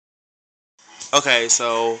Okay,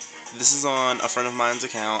 so this is on a friend of mine's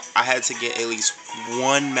account. I had to get at least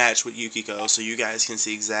one match with Yukiko so you guys can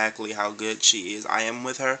see exactly how good she is. I am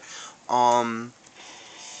with her. I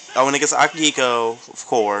went against Akihiko, of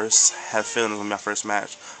course. Had feelings with my first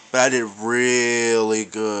match. But I did really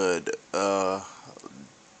good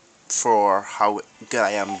for how good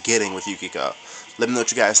I am getting with Yukiko. Let me know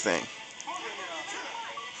what you guys think.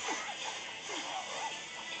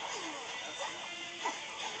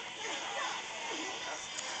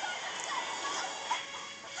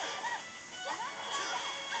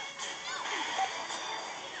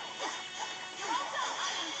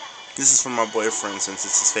 This is from my boyfriend since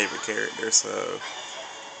it's his favorite character, so...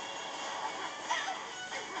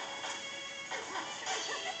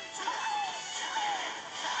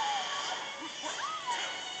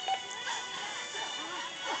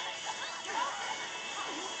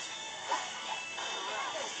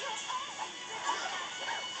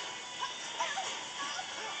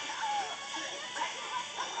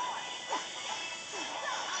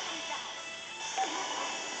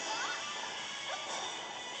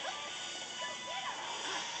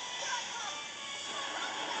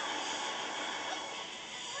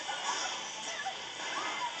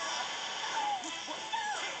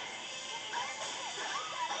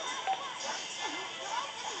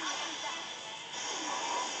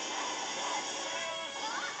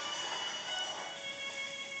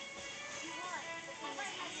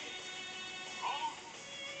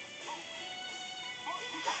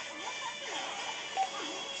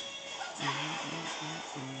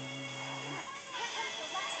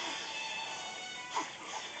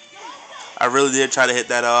 I really did try to hit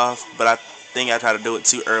that off, but I think I tried to do it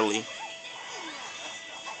too early.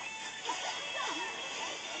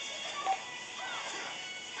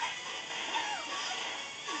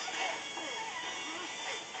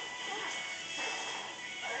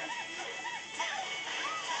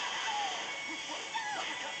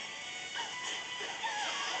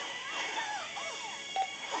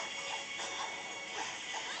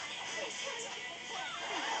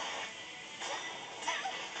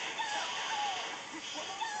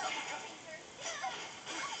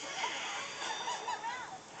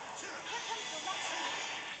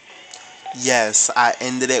 Yes, I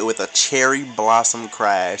ended it with a cherry blossom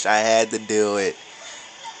crash. I had to do it.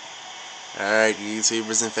 Alright,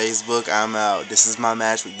 YouTubers and Facebook, I'm out. This is my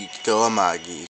match with Yukiko Amagi.